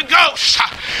gave up the ghost.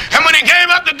 And when he gave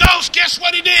up the ghost, guess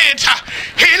what he did?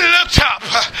 He looked up.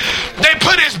 They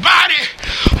put his body,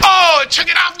 took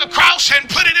it off the cross and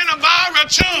put it in a borrowed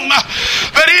tomb.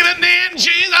 But even then,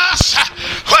 Jesus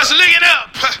was looking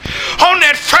up. On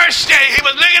that first day, he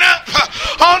was looking up.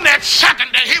 On that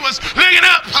second day, he was looking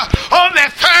up. On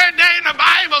that third day, the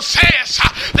Bible says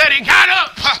that he got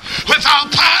up with all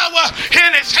power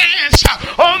in his hands.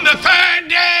 On the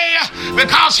third day,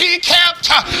 because he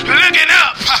kept looking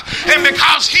up, and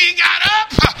because he got up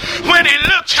when he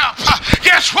looked up,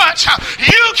 guess what?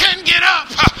 You can get up.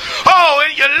 Oh,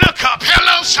 and you look up.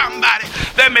 Hello, somebody.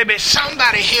 There may be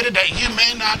somebody here today. You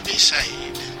may not be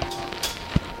saved.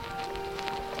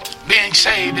 Being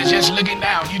saved is just looking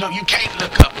down. You can't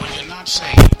look up when you're not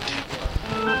saved.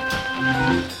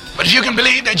 But if you can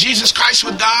believe that Jesus Christ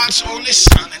was God's only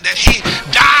Son and that he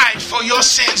died for your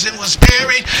sins and was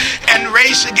buried and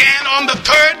raised again on the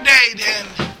third day, then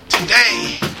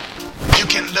today you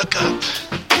can look up.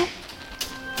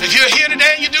 If you're here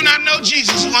today and you do not know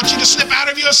Jesus, I want you to slip out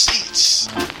of your seats.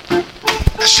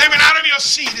 And slipping out of your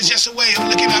seat is just a way of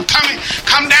looking up.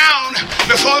 Come down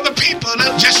before the people,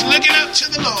 just looking up to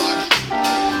the Lord.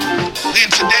 Then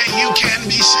today you can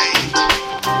be saved.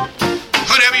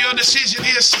 Whatever your decision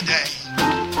is today,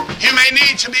 you may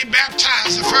need to be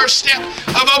baptized. The first step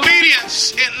of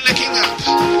obedience in looking up.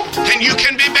 And you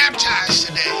can be baptized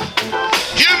today.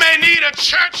 You may need a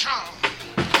church home.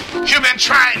 You've been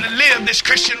trying to live this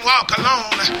Christian walk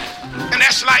alone, and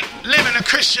that's like living a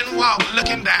Christian walk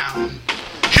looking down.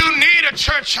 You need a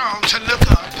church home to look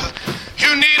up.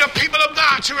 You need a people of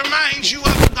God to remind you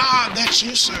of the God that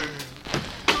you serve.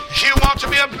 If you want to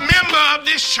be a member of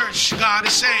this church, God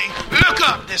is saying, look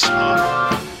up this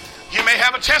morning. You may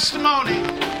have a testimony.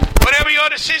 Whatever your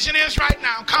decision is right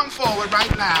now, come forward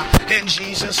right now in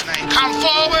Jesus' name. Come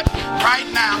forward right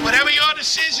now. Whatever your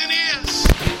decision is,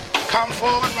 come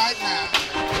forward right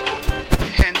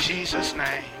now in Jesus'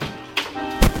 name.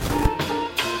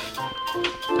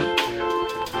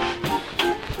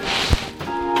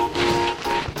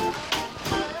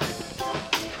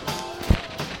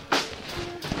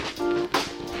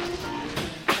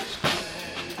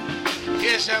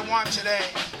 Is there one today?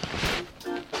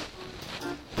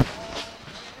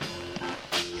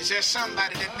 Is there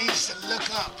somebody that needs to look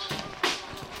up?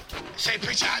 Say,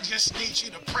 preacher, I just need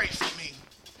you to pray for me.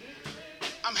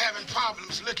 I'm having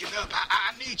problems looking up.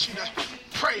 I need you to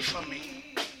pray for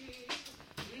me.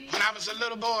 When I was a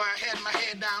little boy, I had my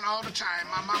head down all the time.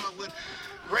 My mama would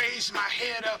raise my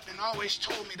head up and always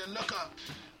told me to look up.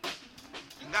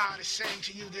 And God is saying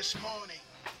to you this morning,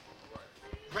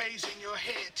 raising your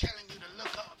head, telling you to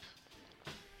look up.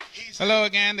 Hello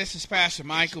again, this is Pastor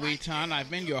Michael Eaton. I've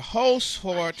been your host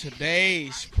for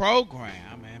today's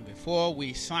program, and before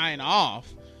we sign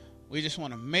off, we just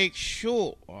want to make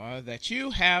sure that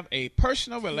you have a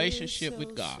personal relationship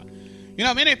with God. You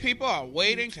know, many people are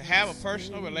waiting to have a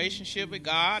personal relationship with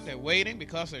God. They're waiting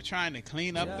because they're trying to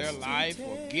clean up their life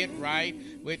or get right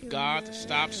with God, to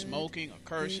stop smoking or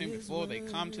cursing before they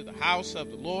come to the house of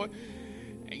the Lord.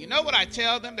 And you know what I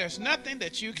tell them? There's nothing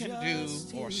that you can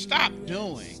do or stop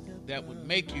doing that would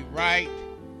make you right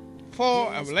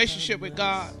for a relationship with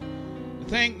God. The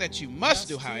thing that you must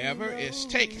do, however, is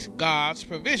take God's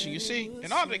provision. You see,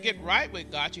 in order to get right with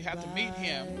God, you have to meet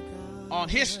him on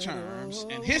his terms,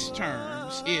 and his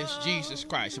terms is Jesus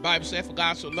Christ. The Bible said, for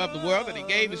God so loved the world that he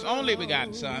gave his only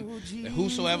begotten Son, that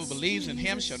whosoever believes in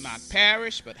him shall not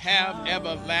perish, but have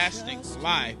everlasting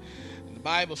life. And the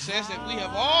Bible says that we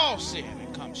have all sinned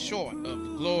and come short of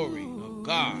the glory of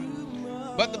God.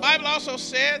 But the Bible also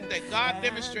said that God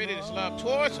demonstrated his love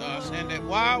towards us, and that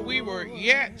while we were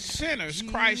yet sinners,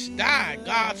 Christ died.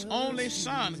 God's only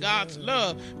Son, God's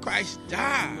love, Christ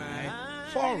died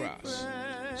for us.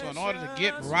 So in order to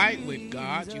get right with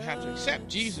God, you have to accept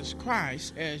Jesus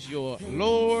Christ as your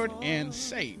Lord and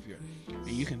Savior.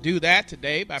 And you can do that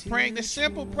today by praying this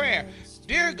simple prayer.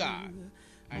 Dear God,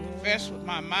 I confess with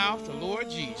my mouth the Lord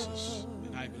Jesus,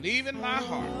 and I believe in my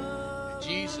heart that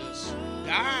Jesus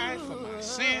died for my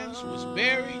sins, was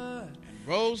buried, and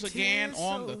rose again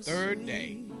on the third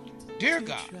day. Dear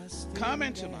God, come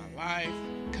into my life,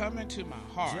 come into my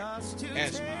heart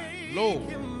as my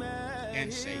Lord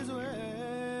and Savior.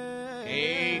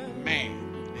 Amen.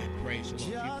 And praise the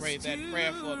Lord. If you prayed that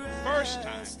prayer for the first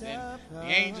time, then the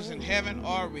angels in heaven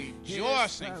are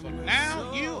rejoicing, for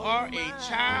now you are a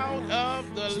child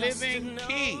of the living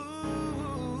King.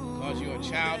 Because you're a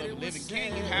child of the living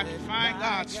King, you have to find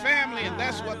God's family, and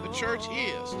that's what the church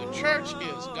is. The church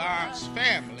is God's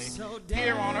family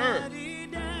here on earth. We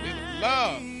would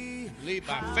love to believe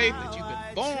by faith that you've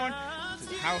been born to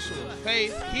the household of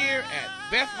faith here at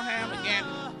Bethlehem. Again,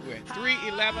 we're at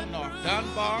 311 North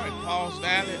Dunbar in Pauls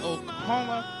Valley,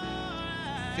 Oklahoma,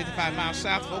 55 miles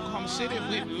south of Oklahoma City.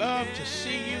 We'd love to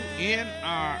see you in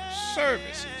our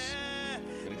services.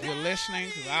 But if you're listening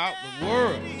throughout the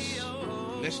world,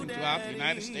 listening throughout the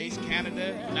United States,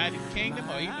 Canada, United Kingdom,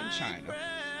 or even China,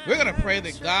 we're going to pray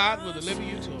that God will deliver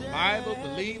you to a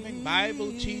Bible-believing,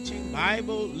 Bible-teaching,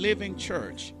 Bible-living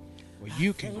church where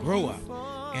you can grow up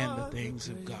in the things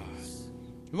of God.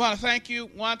 We want to thank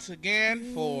you once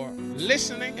again for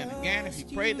listening. And again, if you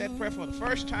prayed that prayer for the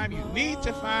first time, you need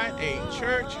to find a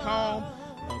church home.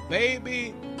 A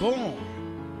baby born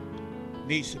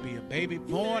needs to be a baby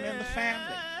born in the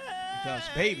family, because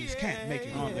babies can't make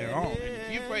it on their own. And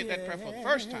if you prayed that prayer for the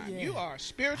first time, you are a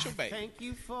spiritual baby, and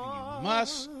you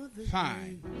must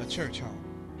find a church home.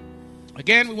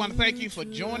 Again, we want to thank you for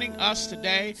joining us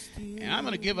today, and I'm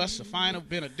going to give us a final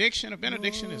benediction. A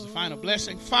benediction is a final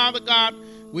blessing. Father God,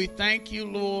 we thank you,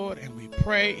 Lord, and we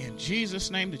pray in Jesus'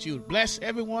 name that you would bless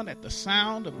everyone at the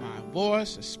sound of my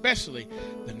voice, especially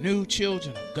the new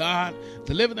children of God.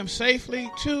 Deliver them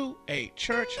safely to a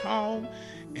church home,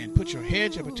 and put your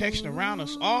hedge of protection around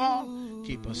us all.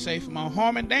 Keep us safe from all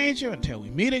harm and danger until we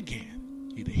meet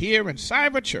again, either here in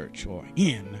Cyber Church or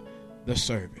in the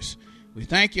service. We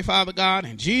thank you, Father God,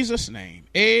 in Jesus' name.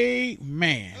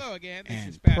 Amen. Hello again. This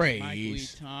is Pastor Mike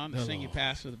Wheaton, the senior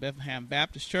pastor of the Bethlehem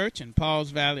Baptist Church in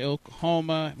Pauls Valley,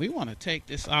 Oklahoma. We want to take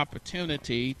this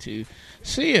opportunity to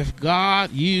see if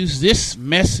God used this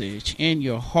message in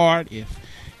your heart, if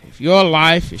your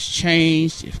life is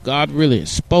changed, if God really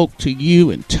spoke to you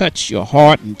and touched your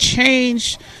heart and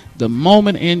changed the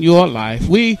moment in your life.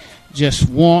 We just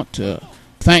want to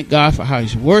thank God for how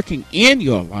he's working in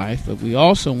your life, but we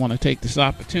also want to take this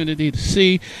opportunity to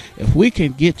see if we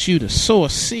can get you to sow a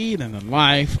seed in the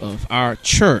life of our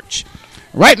church.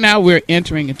 Right now we're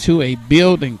entering into a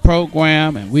building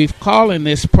program, and we've calling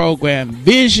this program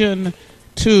Vision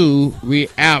to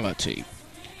Reality.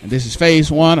 And this is phase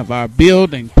 1 of our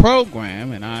building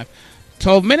program, and I've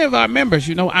told many of our members,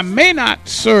 I may not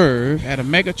serve at a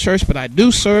mega church, but I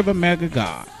do serve a mega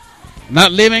God.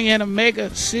 Not living in a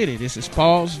mega city. This is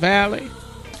Pauls Valley.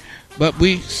 But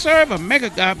we serve a mega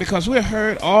God because we're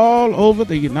heard all over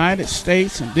the United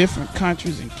States and different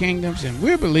countries and kingdoms, and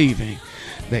we're believing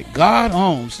that God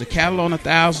owns the cattle on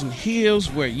 1,000 hills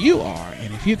where you are.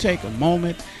 And if you take a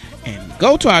moment and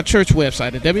go to our church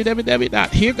website at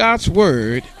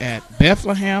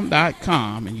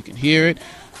www.heargodsword@bethlehem.com, and you can hear it,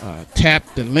 tap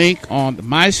the link on the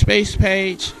MySpace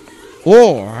page,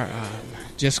 or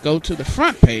just go to the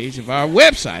front page of our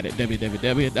website at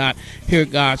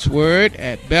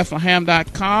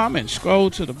www.heargodsword@bethlehem.com and scroll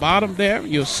to the bottom there.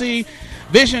 You'll see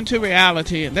Vision to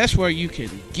Reality, and that's where you can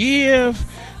give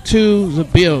to the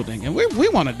building. And we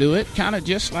want to do it kind of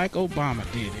just like Obama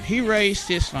did it. He raised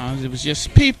his funds. It was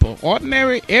just people,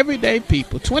 ordinary, everyday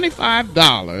people,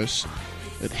 $25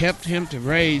 that helped him to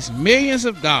raise millions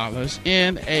of dollars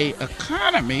in a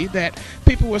economy that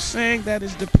people were saying that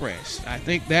is depressed. I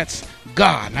think that's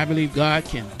God, and I believe God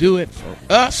can do it for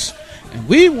us, and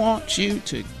we want you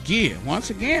to give. Once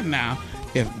again now,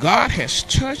 if God has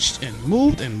touched and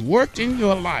moved and worked in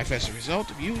your life as a result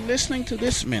of you listening to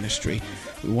this ministry,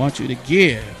 we want you to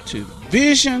give to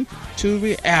Vision to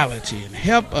Reality and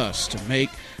help us to make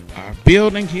are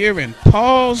building here in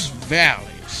Pauls Valley.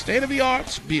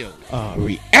 State-of-the-art build.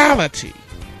 Reality.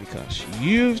 Because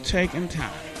you've taken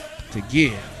time to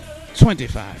give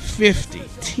 25, 50,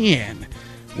 10,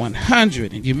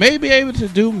 100. And you may be able to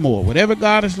do more. Whatever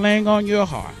God is laying on your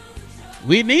heart.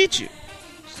 We need you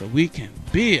so we can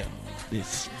build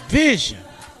this vision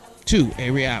to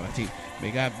a reality.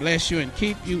 May God bless you and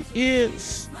keep you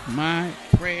is my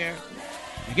prayer.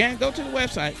 Again, go to the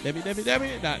website,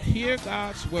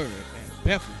 www.heargodsword at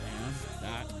Bethlehem.